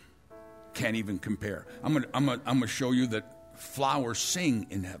world can't even compare. I'm going to show you that flowers sing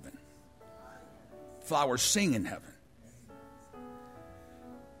in heaven. Flowers sing in heaven.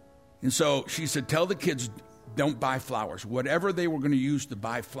 And so she said, tell the kids, don't buy flowers. Whatever they were going to use to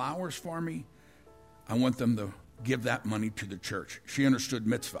buy flowers for me, I want them to give that money to the church. She understood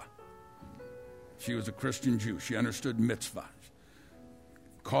mitzvah. She was a Christian Jew. She understood mitzvah.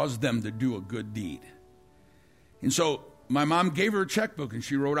 Caused them to do a good deed. And so my mom gave her a checkbook, and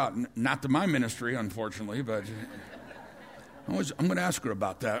she wrote out, not to my ministry, unfortunately, but I'm going to ask her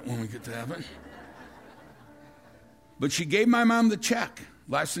about that when we get to heaven. But she gave my mom the check.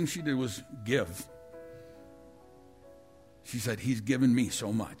 Last thing she did was give. She said, he's given me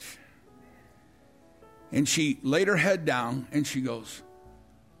so much. And she laid her head down, and she goes,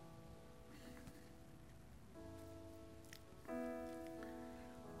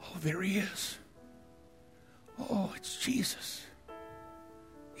 oh, there he is. Oh, it's Jesus.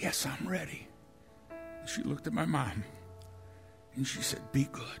 Yes, I'm ready. She looked at my mom, and she said, be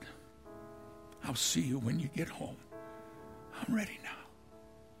good. I'll see you when you get home. I'm ready now.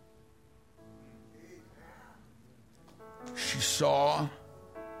 She saw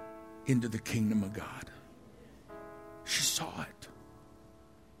into the kingdom of God. She saw it.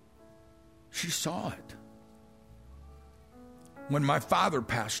 She saw it. When my father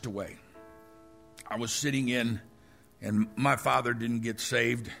passed away, I was sitting in, and my father didn't get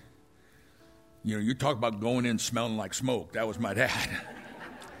saved. You know, you talk about going in smelling like smoke. That was my dad.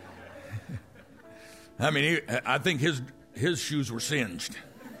 I mean, I think his shoes were singed.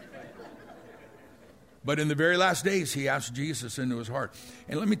 But in the very last days, he asked Jesus into his heart.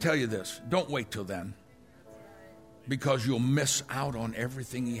 And let me tell you this, don't wait till then. Because you'll miss out on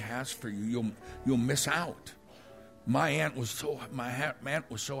everything he has for you. You'll miss out. My aunt was so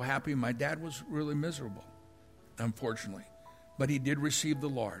happy. My dad was really miserable, unfortunately. But he did receive the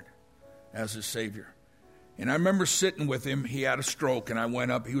Lord as his Savior. And I remember sitting with him. He had a stroke, and I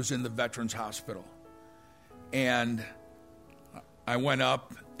went up. He was in the Veterans Hospital. And I went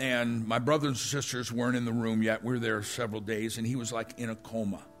up, and my brothers and sisters weren't in the room yet. We were there several days, and he was like in a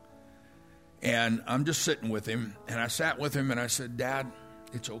coma. And I'm just sitting with him, and I sat with him, and I said, Dad,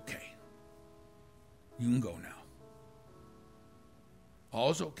 it's okay. You can go now.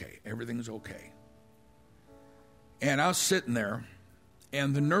 All's okay. Everything's okay. And I was sitting there,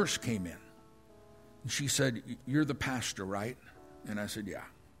 and the nurse came in. And she said, you're the pastor, right? And I said, yeah.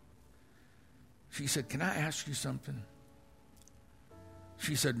 She said, can I ask you something?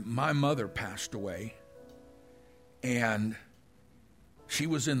 She said, my mother passed away, and she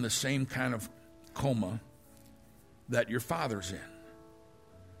was in the same kind of coma that your father's in.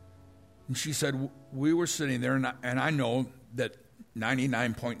 And she said, we were sitting there, and I know that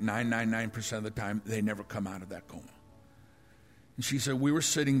 99.999% of the time, they never come out of that coma. And she said, we were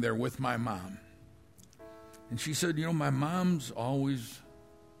sitting there with my mom. And she said, you know, my mom's always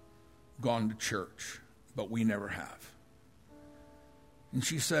gone to church, but we never have. And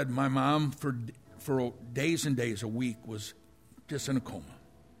she said, my mom, for days and days, a week, was just in a coma.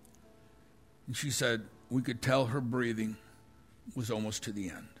 And she said, we could tell her breathing was almost to the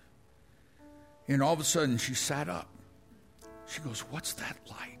end. And all of a sudden, she sat up. She goes, what's that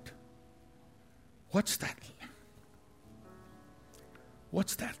light? What's that?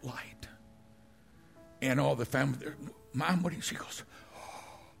 What's that light? And all the family, Mom, what do you? She goes,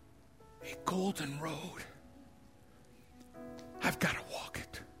 a golden road. I've got to walk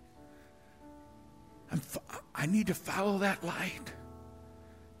it. I need to follow that light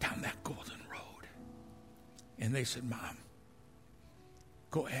down that golden road. And they said, Mom,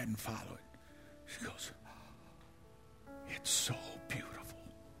 go ahead and follow it. She goes, it's so beautiful.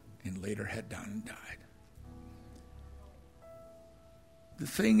 And laid her head down and died. The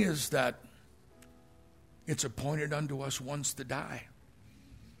thing is that it's appointed unto us once to die.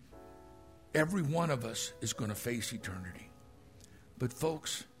 Every one of us is going to face eternity. But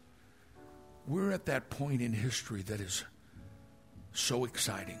folks, we're at that point in history that is so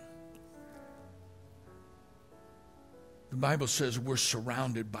exciting. The Bible says we're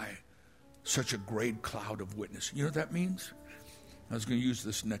surrounded by such a great cloud of witnesses. You know what that means? I was going to use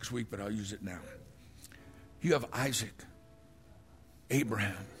this next week, but I'll use it now. You have Isaac,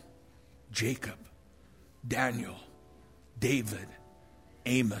 Abraham, Jacob, Daniel, David,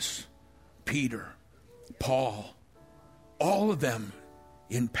 Amos, Peter, Paul, all of them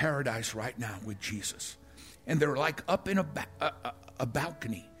in paradise right now with Jesus. And they're like up in a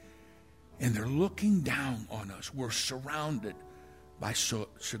balcony, and they're looking down on us. We're surrounded by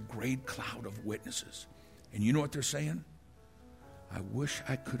such a great cloud of witnesses. And you know what they're saying? I wish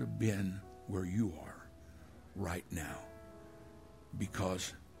I could have been where you are right now,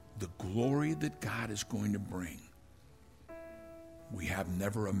 because the glory that God is going to bring, we have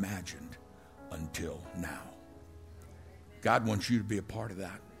never imagined until now. God wants you to be a part of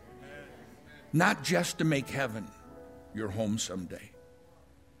that. Not just to make heaven your home someday.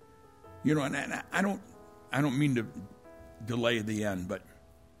 You know, and I don't mean to delay the end, but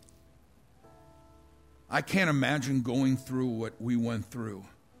I can't imagine going through what we went through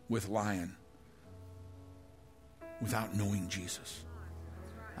with Lion without knowing Jesus.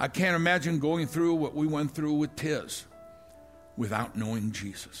 I can't imagine going through what we went through with Tiz without knowing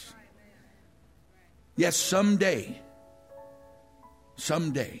Jesus. Yes, someday,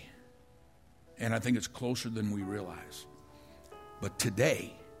 and I think it's closer than we realize, but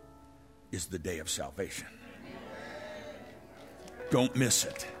today is the day of salvation. Don't miss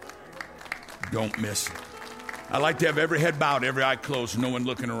it. Don't miss it. I like to have every head bowed, every eye closed, no one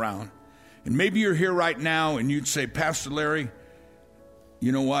looking around. And maybe you're here right now and you'd say, Pastor Larry,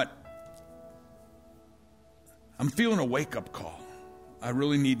 you know what? I'm feeling a wake-up call. I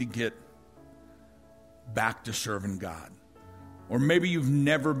really need to get back to serving God. Or maybe you've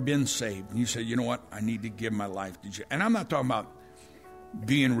never been saved and you say, you know what? I need to give my life to Jesus. And I'm not talking about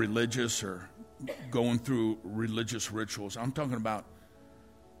being religious or going through religious rituals. I'm talking about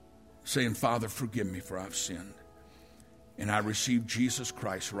saying, Father, forgive me for I've sinned. And I receive Jesus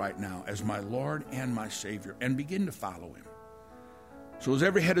Christ right now as my Lord and my Savior, and begin to follow him. So as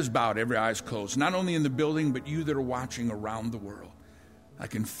every head is bowed, every eye is closed, not only in the building, but you that are watching around the world, I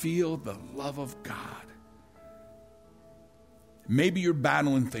can feel the love of God. Maybe you're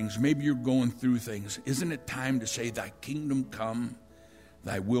battling things. Maybe you're going through things. Isn't it time to say, thy kingdom come,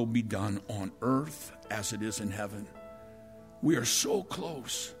 thy will be done on earth as it is in heaven? We are so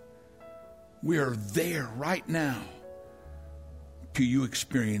close. We are there right now to you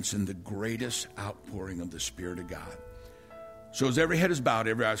experiencing the greatest outpouring of the Spirit of God. So as every head is bowed,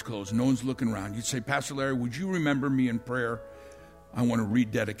 every eye is closed, no one's looking around, you'd say, Pastor Larry, would you remember me in prayer? I want to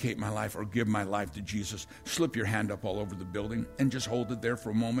rededicate my life or give my life to Jesus. Slip your hand up all over the building and just hold it there for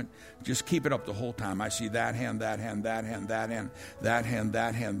a moment. Just keep it up the whole time. I see that hand, that hand, that hand, that hand, that hand,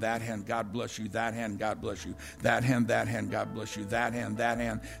 that hand, that hand. God bless you. That hand, God bless you. That hand, God bless you. That hand, that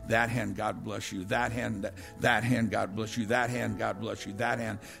hand, God bless you. That hand, God bless you. That hand, God bless you.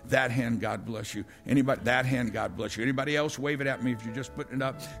 That hand, God bless you. Anybody? That hand, God bless you. Anybody else? Wave it at me if you're just putting it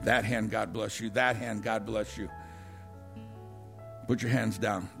up. That hand, God bless you. That hand, God bless you. Put your hands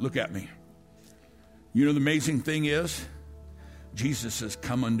down. Look at me. You know the amazing thing is, Jesus says,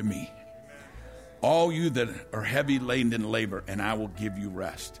 come unto me. All you that are heavy laden in labor, and I will give you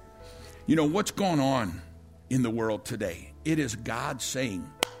rest. You know what's going on in the world today? It is God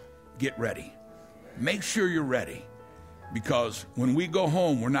saying, get ready. Make sure you're ready. Because when we go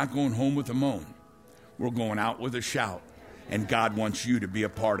home, we're not going home with a moan. We're going out with a shout. And God wants you to be a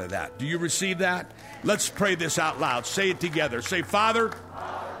part of that. Do you receive that? Let's pray this out loud. Say it together. Say, Father,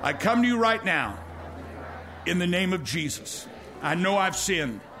 I come to you right now in the name of Jesus. I know I've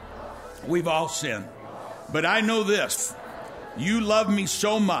sinned. We've all sinned. But I know this. You love me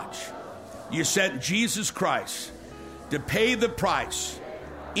so much. You sent Jesus Christ to pay the price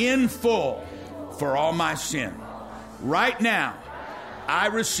in full for all my sin. Right now, I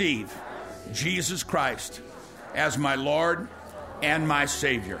receive Jesus Christ as my Lord and my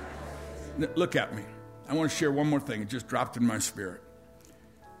Savior. Look at me. I want to share one more thing. It just dropped in my spirit.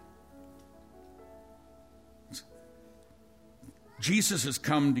 Jesus has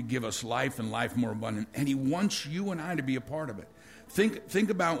come to give us life and life more abundant, and he wants you and I to be a part of it. Think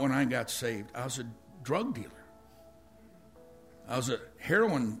about when I got saved. I was a drug dealer. I was a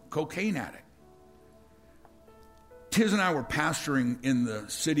heroin, cocaine addict. Tiz and I were pastoring in the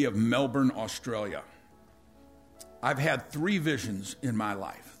city of Melbourne, Australia. I've had 3 visions in my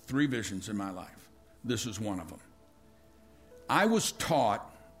life. 3 visions in my life. This is one of them. I was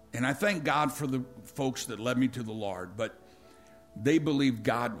taught, and I thank God for the folks that led me to the Lord, but they believed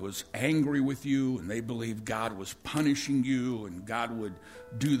God was angry with you, and they believed God was punishing you, and God would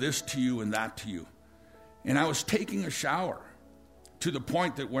do this to you and that to you. And I was taking a shower to the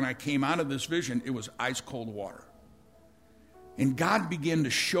point that when I came out of this vision, it was ice cold water. And God began to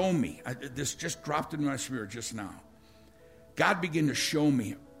show me, this just dropped in my spirit just now. God began to show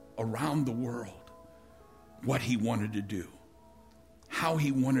me around the world what he wanted to do, how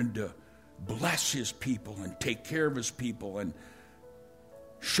he wanted to bless his people and take care of his people and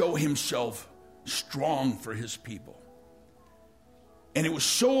show himself strong for his people. And it was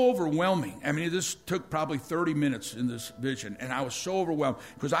so overwhelming. I mean, this took probably 30 minutes in this vision, and I was so overwhelmed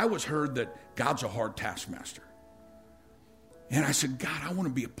because I was heard that God's a hard taskmaster. And I said, God, I want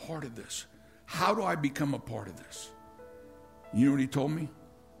to be a part of this. How do I become a part of this? You know what he told me?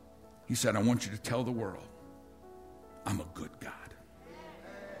 He said, I want you to tell the world, I'm a good God.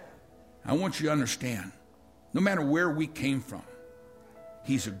 I want you to understand, no matter where we came from,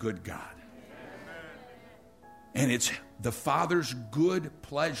 he's a good God. And it's the Father's good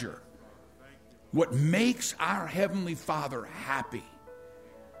pleasure. What makes our Heavenly Father happy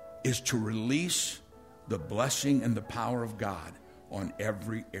is to release the blessing and the power of God on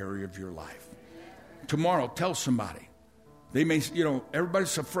every area of your life. Tomorrow, tell somebody. They may,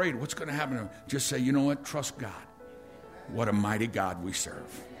 everybody's afraid. What's going to happen to them? Just say, you know what? Trust God. What a mighty God we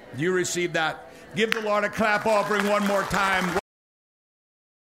serve. Do you receive that? Give the Lord a clap offering one more time.